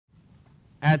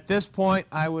at this point,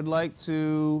 I would like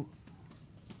to,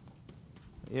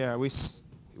 yeah, we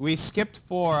skipped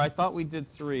 4. I thought we did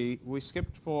 3. We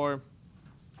skipped 4.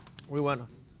 We went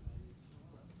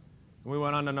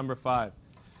on to number 5.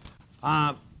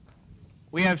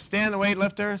 We have Stan the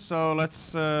weightlifter, so let's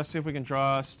see if we can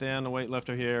draw Stan the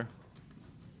weightlifter here.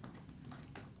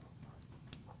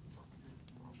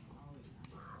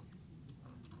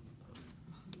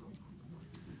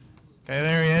 Okay,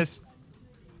 there he is.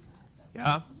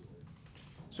 Yeah.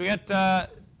 So we got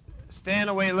Stan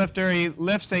the weightlifter. He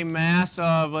lifts a mass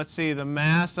of, let's see, the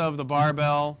mass of the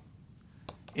barbell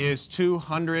is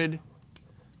 200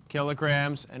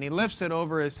 kilograms, and he lifts it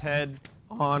over his head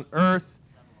on Earth.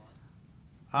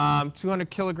 200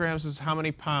 kilograms is how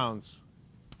many pounds?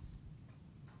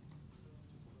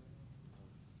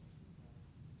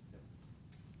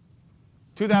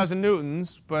 $2,000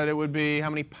 newtons, but it would be how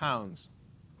many pounds?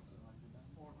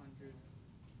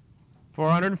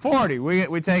 440.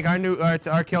 We take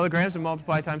our kilograms and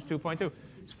multiply times 2.2.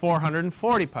 It's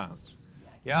 440 pounds.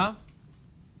 Yeah?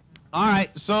 All right,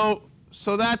 so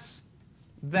that's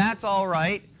all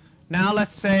right. Now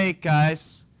let's say,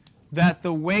 guys, that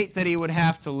the weight that he would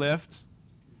have to lift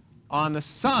on the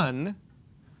sun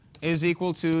is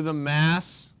equal to the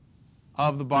mass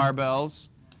of the barbells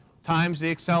times the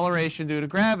acceleration due to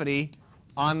gravity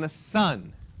on the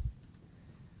sun.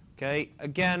 Okay,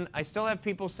 again, I still have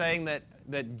people saying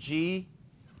that G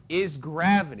is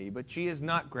gravity, but G is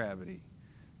not gravity.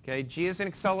 Okay, G is an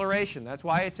acceleration. That's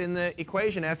why it's in the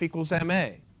equation F equals ma.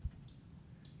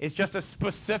 It's just a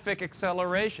specific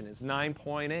acceleration. It's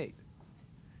 9.8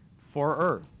 for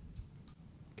Earth,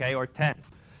 okay, or 10.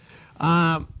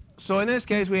 So in this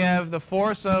case, we have the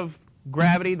force of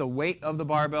gravity, the weight of the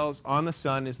barbells on the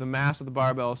sun is the mass of the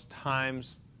barbells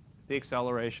times the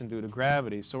acceleration due to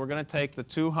gravity. So we're going to take the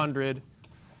 200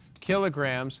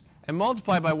 kilograms and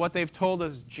multiply by what they've told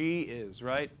us G is,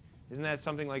 right? Isn't that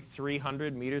something like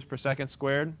 300 meters per second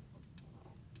squared?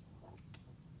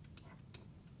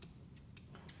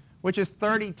 Which is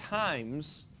 30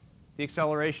 times the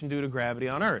acceleration due to gravity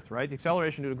on Earth, right? The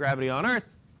acceleration due to gravity on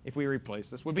Earth, if we replace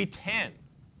this, would be 10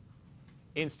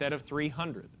 instead of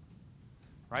 300,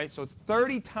 right? So it's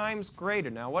 30 times greater.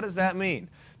 Now, what does that mean?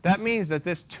 That means that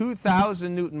this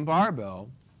 2,000 Newton barbell,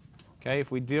 okay, if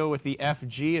we deal with the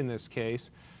FG in this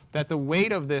case, that the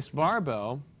weight of this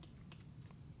barbell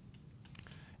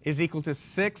is equal to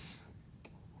 6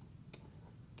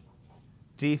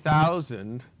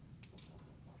 d,000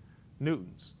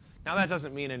 newtons. Now, that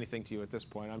doesn't mean anything to you at this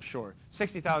point, I'm sure.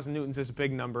 60,000 newtons is a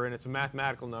big number, and it's a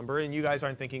mathematical number, and you guys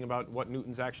aren't thinking about what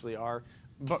newtons actually are.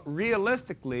 But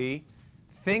realistically,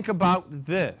 think about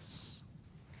this.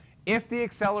 If the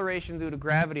acceleration due to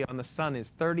gravity on the sun is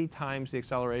 30 times the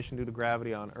acceleration due to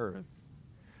gravity on Earth,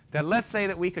 then let's say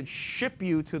that we could ship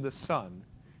you to the sun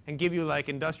and give you like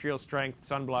industrial strength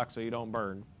sunblock so you don't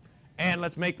burn. And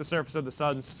let's make the surface of the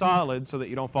sun solid so that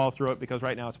you don't fall through it, because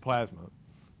right now it's plasma.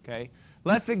 Okay?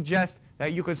 Let's suggest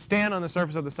that you could stand on the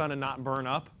surface of the sun and not burn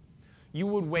up. You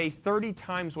would weigh 30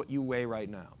 times what you weigh right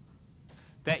now.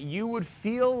 That you would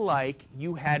feel like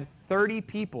you had 30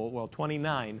 people, well,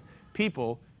 29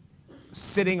 people,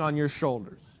 sitting on your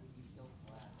shoulders.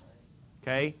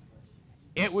 Okay?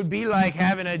 It would be like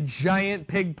having a giant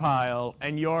pig pile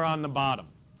and you're on the bottom.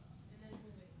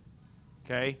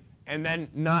 Okay? And then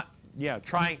not, yeah,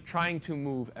 trying to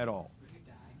move at all.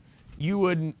 You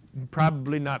would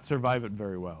probably not survive it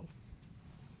very well.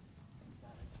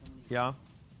 Yeah?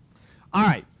 All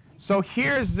right. So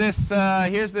here's this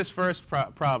first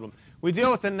problem. We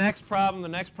deal with the next problem. The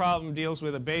next problem deals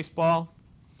with a baseball.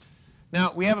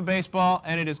 Now, we have a baseball,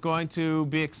 and it is going to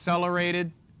be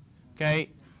accelerated, okay,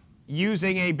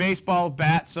 using a baseball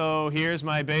bat. So here's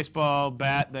my baseball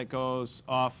bat that goes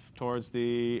off towards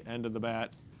the end of the bat.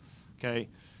 Okay,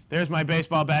 there's my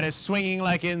baseball bat. It's swinging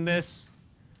like in this.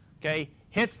 Okay,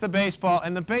 hits the baseball,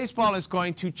 and the baseball is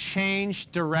going to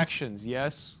change directions.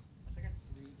 Yes? That's like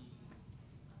a 3D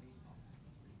baseball.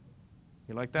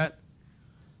 You like that?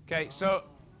 Okay, so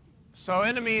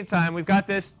in the meantime, we've got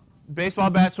this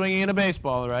baseball bat swinging in a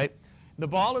baseball, right? The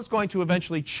ball is going to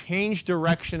eventually change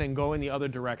direction and go in the other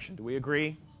direction. Do we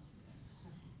agree?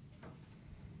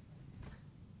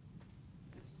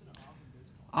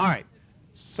 All right.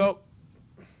 So,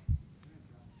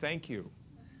 thank you.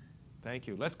 Thank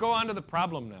you. Let's go on to the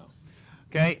problem now.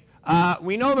 Okay.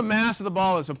 We know the mass of the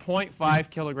ball is a 0.5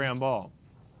 kilogram ball.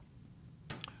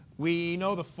 We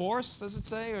know the force, does it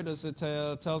say, or does it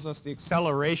tells us the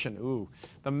acceleration? Ooh,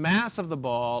 the mass of the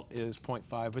ball is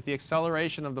 0.5, but the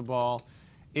acceleration of the ball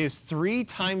is 3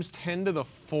 times 10 to the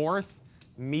 4th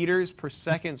meters per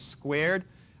second squared.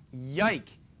 Yike!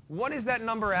 what does that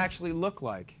number actually look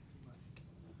like?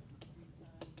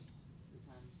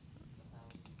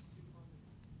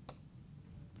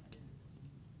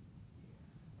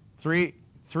 3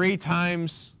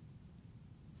 times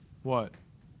what?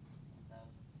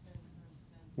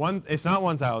 It's not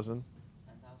 1,000.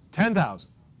 10,000.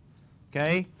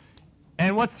 Okay?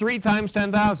 And what's 3 times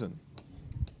 10,000?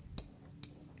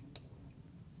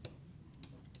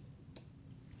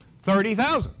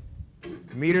 30,000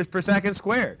 meters per second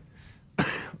squared.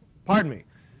 Pardon me.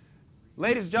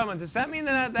 Ladies and gentlemen, does that mean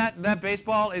that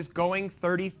baseball is going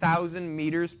 30,000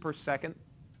 meters per second?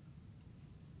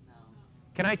 No.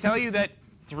 Can I tell you that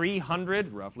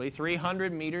roughly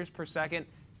 300 meters per second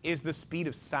is the speed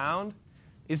of sound?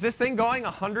 Is this thing going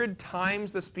 100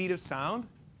 times the speed of sound?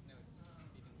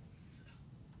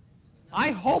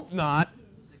 I hope not.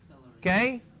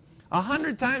 Okay?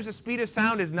 100 times the speed of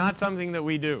sound is not something that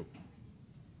we do.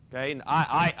 Okay? And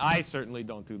I certainly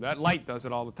don't do that. Light does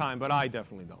it all the time, but I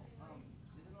definitely don't.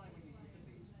 Isn't it like when you hit the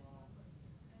baseball,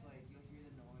 it's like you'll hear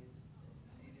the noise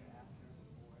either after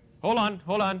or before?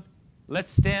 Hold on.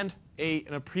 Let's stand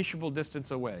an appreciable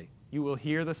distance away. You will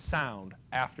hear the sound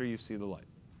after you see the light.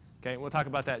 Okay? We'll talk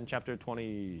about that in chapter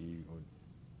 25.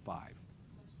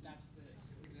 That's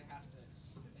it has to,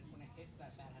 when it hits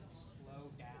that bat, it has to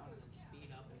slow down and then speed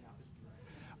up in the opposite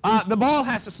direction. The ball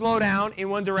has to slow down in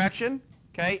one direction.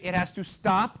 Okay? It has to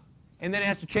stop, and then it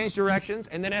has to change directions,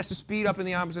 and then it has to speed up in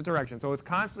the opposite direction. So it's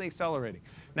constantly accelerating.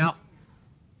 Now,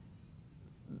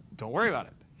 don't worry about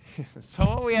it. So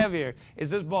what we have here is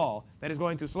this ball that is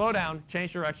going to slow down,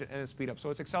 change direction, and then speed up. So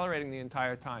it's accelerating the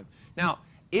entire time. Now,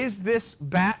 is this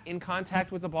bat in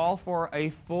contact with the ball for a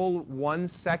full 1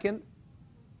 second?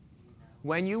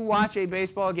 When you watch a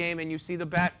baseball game and you see the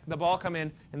ball come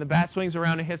in and the bat swings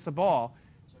around and hits the ball,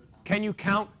 can you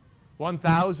count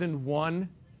 1,001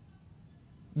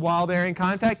 while they're in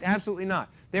contact? Absolutely not.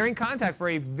 They're in contact for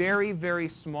a very, very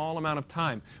small amount of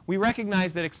time. We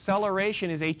recognize that acceleration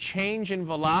is a change in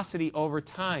velocity over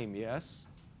time, yes?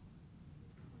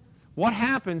 What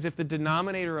happens if the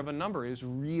denominator of a number is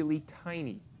really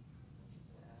tiny?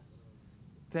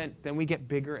 Then we get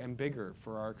bigger and bigger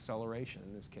for our acceleration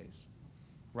in this case,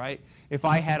 right? If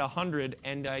I had 100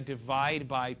 and I divide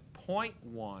by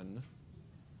 0.1,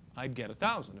 I'd get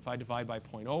 1,000. If I divide by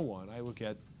 0.01, I would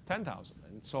get 10,000,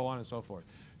 and so on and so forth.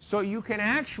 So you can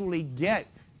actually get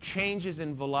changes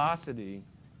in velocity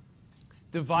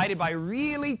divided by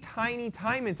really tiny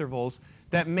time intervals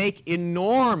that make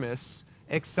enormous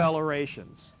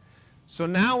accelerations. So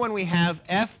now when we have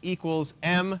F equals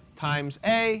m times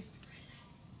a,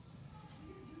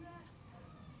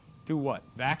 do what?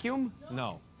 Vacuum?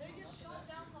 No. They get shot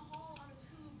down the hall on a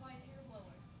tube by an air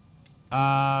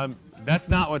blower. That's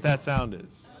not what that sound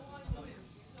is.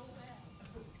 So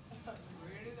bad.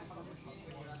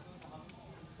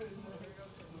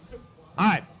 All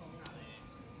right.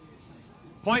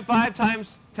 0.5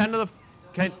 times 10 to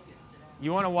the...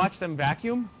 You want to watch them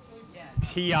vacuum?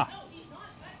 Yeah.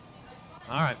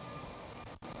 All right.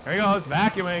 There he goes,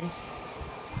 vacuuming.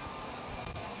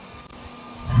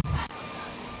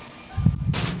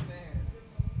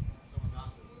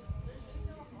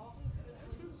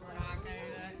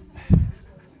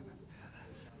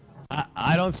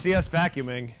 I don't see us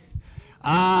vacuuming.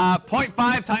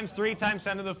 0.5 times 3 times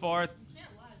 10 to the 4th.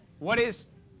 What is...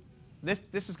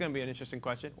 This is going to be an interesting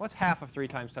question. What's half of 3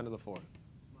 times 10 to the 4th?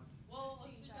 Well,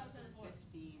 3 times 10 to the 4th.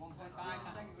 1.5 times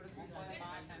 10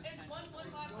 It's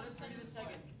 1.5 times 10 to the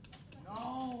second.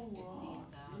 No!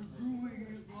 You're doing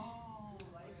it wrong!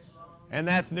 And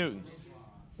that's newtons.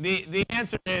 The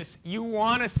answer is you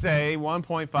want to say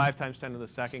 1.5 times 10 to the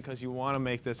second because you want to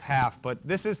make this half. But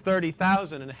this is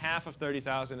 30,000, and half of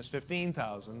 30,000 is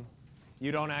 15,000.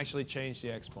 You don't actually change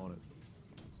the exponent.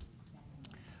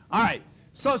 All right.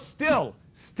 So still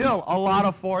a lot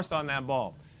of force on that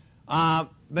ball.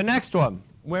 The next one,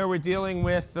 where we're dealing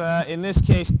with, in this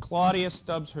case, Claudia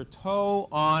stubs her toe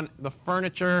on the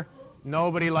furniture.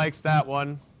 Nobody likes that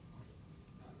one.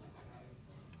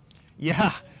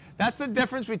 Yeah. That's the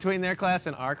difference between their class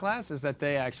and our class, is that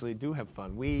they actually do have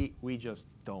fun. We just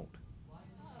don't.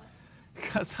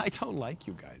 Because I don't like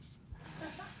you guys.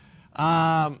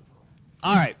 All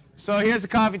right, so here's the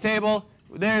coffee table.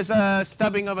 There's a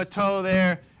stubbing of a toe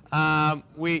there.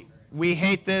 We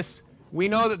hate this. We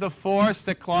know that the force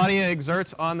that Claudia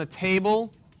exerts on the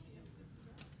table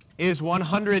is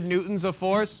 100 newtons of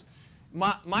force.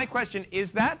 My question,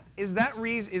 is that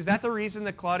the reason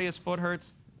that Claudia's foot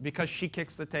hurts? Because she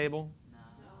kicks the table?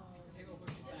 It's because the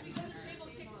table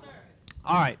kicks her.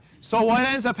 All right. So what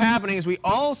ends up happening is we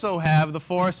also have the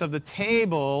force of the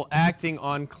table acting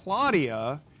on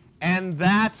Claudia, And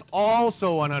that's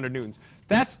also 100 newtons.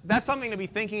 That's something to be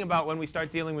thinking about when we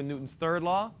start dealing with Newton's third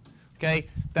law. Okay,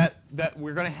 that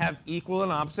we're going to have equal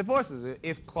and opposite forces.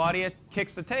 If Claudia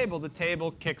kicks the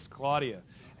table kicks Claudia.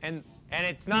 And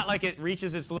it's not like it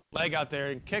reaches its little leg out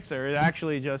there and kicks her. It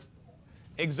actually just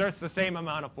exerts the same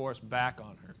amount of force back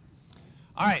on her.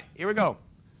 All right, here we go.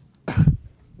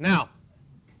 Now,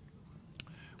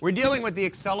 we're dealing with the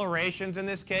accelerations in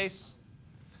this case.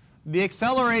 The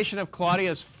acceleration of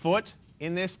Claudia's foot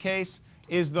in this case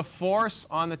is the force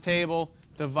on the table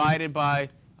divided by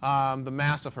the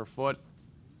mass of her foot.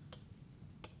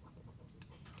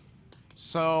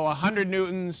 So 100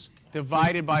 newtons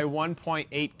divided by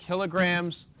 1.8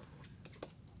 kilograms.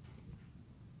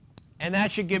 And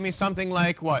that should give me something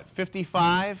like, what,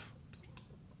 55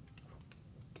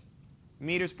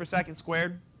 meters per second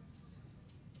squared?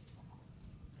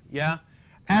 Yeah?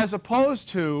 As opposed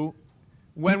to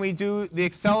when we do the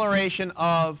acceleration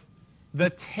of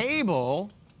the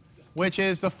table, which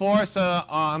is the force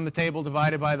on the table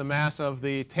divided by the mass of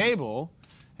the table.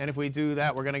 And if we do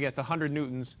that, we're going to get the 100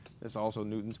 newtons. There's also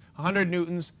newtons. 100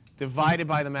 newtons divided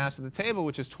by the mass of the table,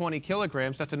 which is 20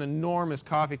 kilograms. That's an enormous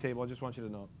coffee table, I just want you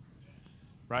to know.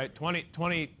 Right?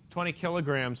 20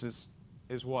 kilograms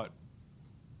is what?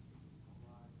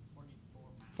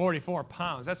 44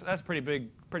 pounds. That's a pretty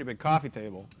big coffee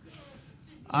table.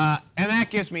 And that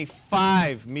gives me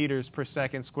 5 meters per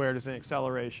second squared as an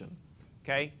acceleration.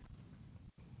 Okay?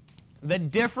 The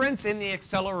difference in the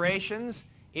accelerations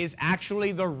is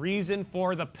actually the reason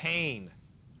for the pain.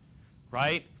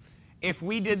 Right? If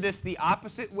we did this the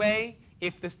opposite way,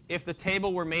 if the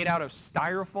table were made out of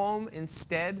styrofoam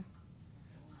instead,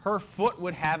 her foot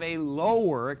would have a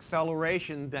lower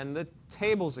acceleration than the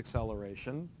table's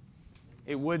acceleration.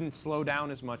 It wouldn't slow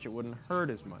down as much. It wouldn't hurt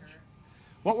as much.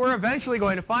 What we're eventually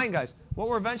going to find, guys, what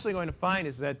we're eventually going to find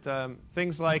is that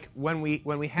things like when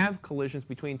we have collisions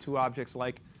between two objects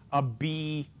like a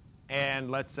bee and,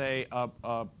 let's say,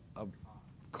 a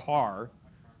car,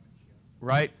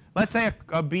 right? Let's say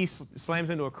a bee slams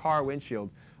into a car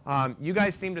windshield. You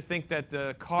guys seem to think that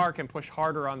the car can push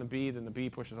harder on the bee than the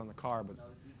bee pushes on the car, but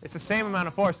it's the same amount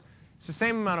of force. It's the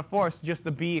same amount of force, just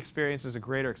the bee experiences a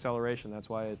greater acceleration. That's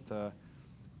why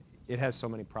it has so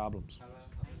many problems.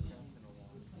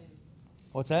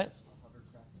 What's that?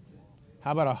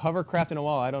 How about a hovercraft in a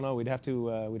wall? I don't know. We'd have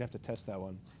to test that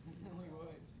one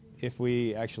if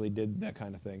we actually did that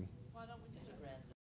kind of thing.